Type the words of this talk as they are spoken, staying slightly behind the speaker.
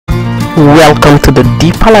Welcome to the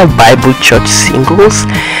Deeper Life Bible Church Singles.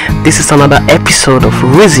 This is another episode of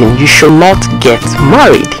Reason You Should Not Get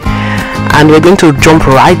Married. And we're going to jump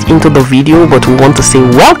right into the video, but we want to say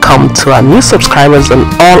welcome to our new subscribers and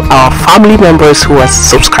all our family members who are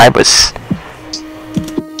subscribers.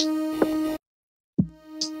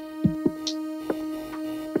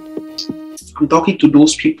 I'm talking to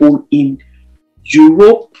those people in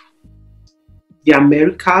Europe, the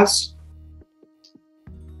Americas,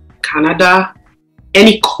 Canada,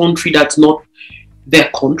 any country that's not their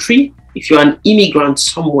country. If you're an immigrant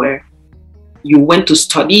somewhere, you went to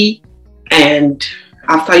study, and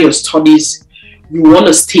after your studies, you want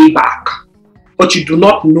to stay back, but you do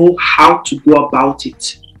not know how to go about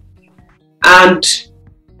it. And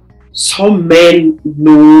some men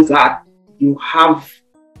know that you have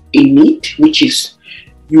a need, which is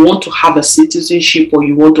you want to have a citizenship, or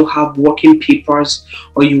you want to have working papers,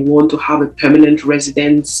 or you want to have a permanent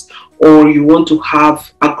residence, or you want to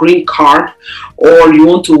have a green card, or you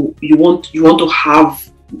want to have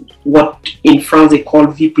what in France they call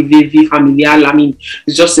vie privée, vie familiale. I mean,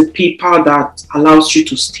 it's just a paper that allows you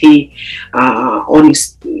to stay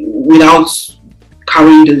without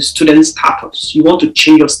carrying the student status. You want to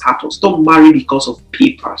change your status. Don't marry because of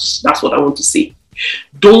papers. That's what I want to say.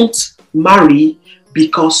 Don't marry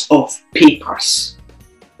because of papers.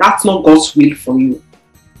 That's not God's will for you.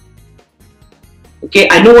 Okay,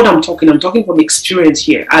 I know what I'm talking from experience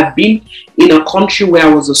here. I've been in a country where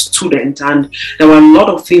I was a student, and there were a lot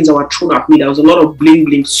of things that were thrown at me. There was a lot of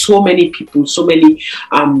bling. So many people, so many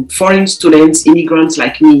foreign immigrants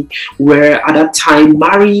like me were at that time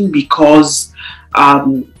marrying because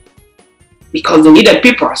they needed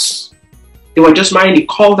papers. They were just marrying. They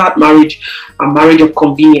called that marriage a marriage of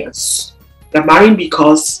convenience. They're marrying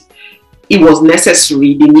because it was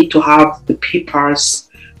necessary. They need to have the papers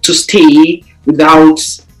to stay without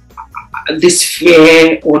this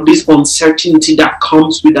fear or this uncertainty that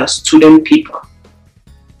comes with a student paper.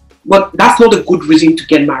 But that's not a good reason to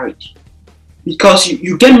get married. Because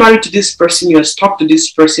you get married to this person, you're stuck to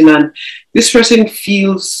this person, and this person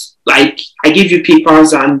feels like, I gave you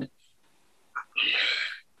papers, and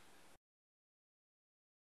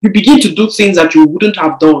you begin to do things that you wouldn't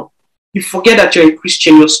have done. You forget that you're a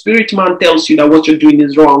Christian. Your spirit man tells you that what you're doing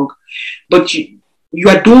is wrong. But you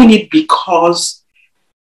are doing it because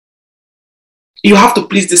you have to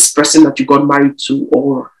please this person that you got married to,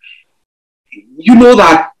 or you know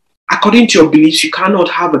that according to your beliefs, you cannot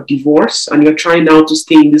have a divorce, and you're trying now to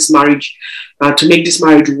stay in this marriage, to make this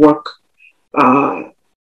marriage work,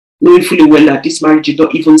 knowing fully well that this marriage did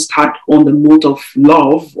not even start on the note of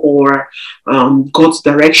love or God's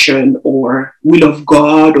direction or will of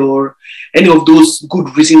God or any of those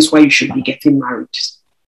good reasons why you should be getting married.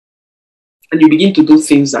 And you begin to do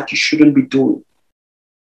things that you shouldn't be doing.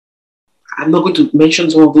 I'm not going to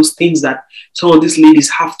mention some of those things that some of these ladies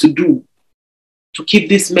have to do to keep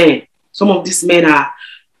this man. Some of these men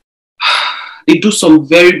they do some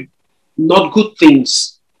very not good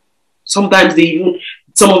things. Sometimes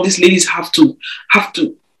some of these ladies have to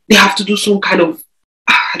do some kind of,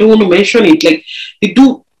 I don't want to mention it, like they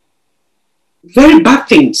do very bad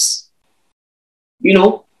things,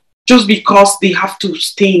 just because they have to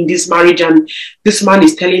stay in this marriage, and this man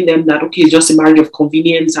is telling them that, okay, it's just a marriage of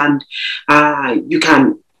convenience, and you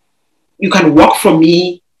can work for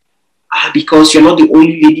me because you're not the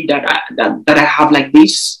only lady that I have like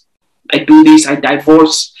this. I do this, I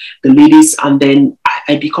divorce the ladies, and then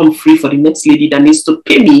I become free for the next lady that needs to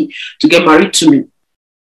pay me to get married to me.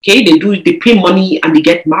 Okay, they pay money and they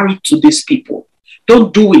get married to these people.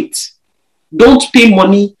 Don't do it. Don't pay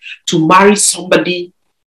money to marry somebody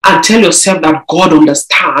and tell yourself that God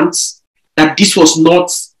understands that this was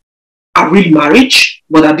not a real marriage,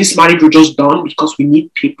 but that this marriage was just done because we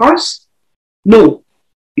need papers. No.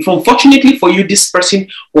 If unfortunately for you, this person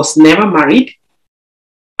was never married,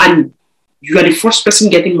 and you are the first person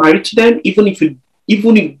getting married to them, even if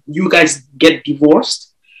you guys get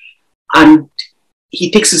divorced and he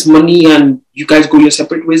takes his money and you guys go your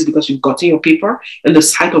separate ways because you've gotten your paper, in the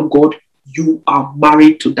sight of God, you are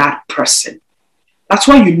married to that person. That's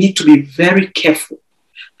why you need to be very careful.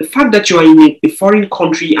 The fact that you are in a foreign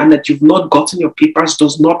country and that you've not gotten your papers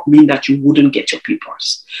does not mean that you wouldn't get your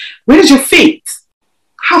papers. Where is your faith?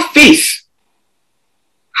 Have faith.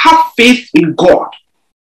 Have faith in God.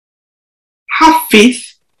 Have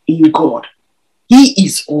faith in God. He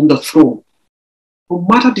is on the throne. No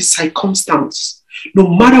matter the circumstance, no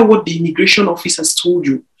matter what the immigration office has told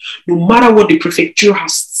you, no matter what the prefecture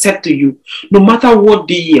has said to you, no matter what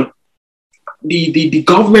the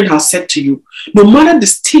government has said to you, no matter the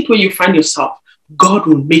state where you find yourself, God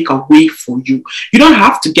will make a way for you. You don't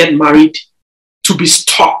have to get married to be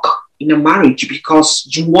stuck in a marriage because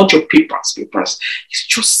you want your papers. Papers is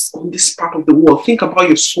just on this part of the world. Think about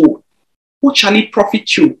your soul. What shall it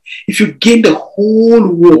profit you if you gain the whole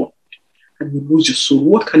world and you lose your soul?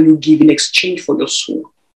 What can you give in exchange for your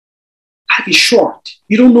soul? Life is short.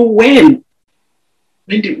 You don't know when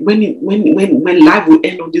life will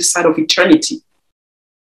end on this side of eternity.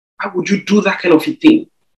 Why would you do that kind of a thing?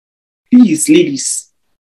 Please, ladies.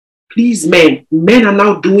 Please, men. Men are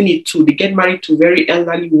now doing it too. They get married to very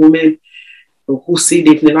elderly women who say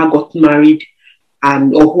they've never gotten married, or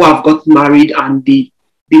who have gotten married and they've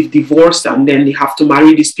divorced, and then they have to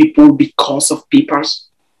marry these people because of papers.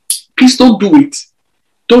 Please don't do it.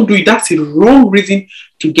 Don't do it. That's the wrong reason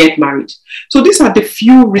to get married. So these are the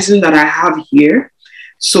few reasons that I have here.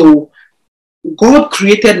 So God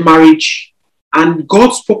created marriage, and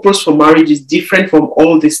God's purpose for marriage is different from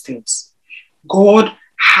all these things. God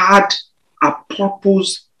had a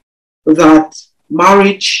purpose that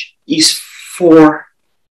marriage is for,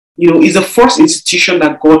 is the first institution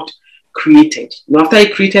that God created. After he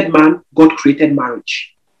created man, God created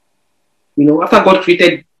marriage. After God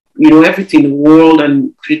created, everything in the world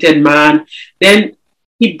and created man, then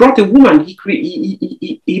he brought a woman. He created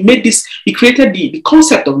the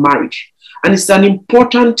concept of marriage. And it's an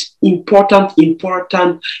important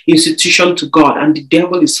institution to God. And the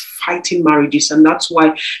devil is fighting marriages. And that's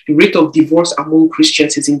why the rate of divorce among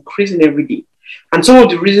Christians is increasing every day. And some of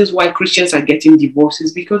the reasons why Christians are getting divorced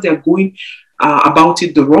is because they are going about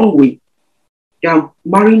it the wrong way. They are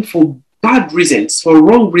marrying for bad reasons, for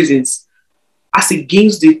wrong reasons, as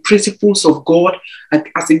against the principles of God,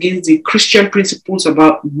 as against the Christian principles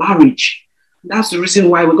about marriage. That's the reason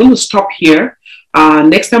why we're going to stop here.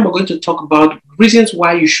 Next time we're going to talk about reasons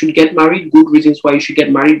why you should get married, good reasons why you should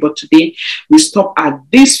get married. But today we stop at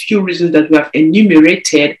these few reasons that we have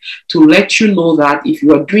enumerated to let you know that if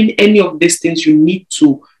you are doing any of these things, you need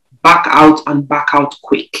to back out and back out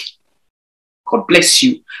quick. God bless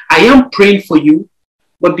you. I am praying for you.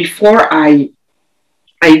 But before I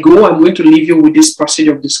go, I'm going to leave you with this passage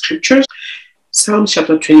of the scriptures. Psalm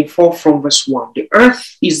chapter 24 from verse 1. The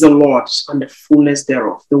earth is the Lord's and the fullness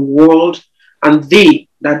thereof, the world and they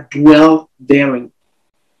that dwell therein.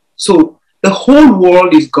 So the whole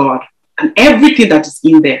world is God, and everything that is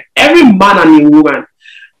in there, every man and a woman,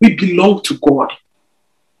 we belong to God.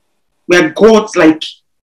 We are God's, like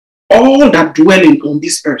all that dwelling on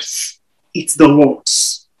this earth, it's the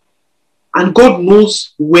Lord's. And God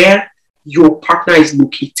knows where your partner is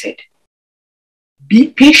located. Be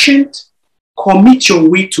patient, commit your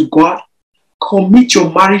way to God, commit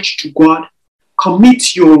your marriage to God,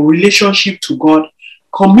 commit your relationship to God,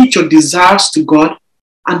 commit your desires to God,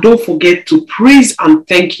 and don't forget to praise and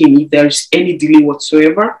thank Him if there is any delay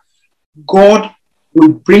whatsoever. God will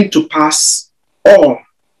bring to pass all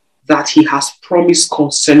that He has promised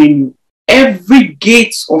concerning you. Every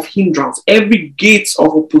gate of hindrance, every gate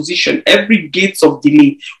of opposition, every gate of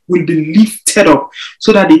delay will be lifted up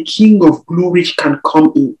so that the King of Glory can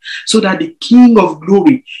come in, so that the King of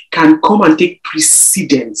Glory can come and take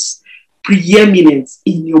precedence, preeminence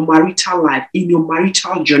in your marital life, in your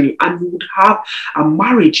marital journey, and you would have a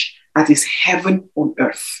marriage that is heaven on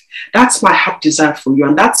earth. That's my heart desire for you,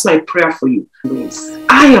 and that's my prayer for you.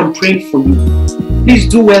 I am praying for you. Please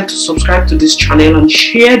do well to subscribe to this channel and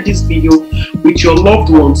share this video with your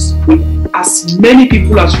loved ones, with as many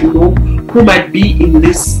people as you know who might be in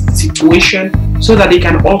this situation, so that they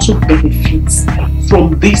can also benefit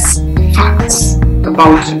from these facts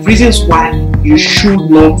about reasons why you should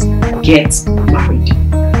not get married.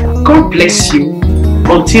 God bless you.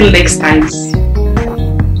 Until next time,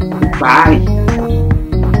 bye.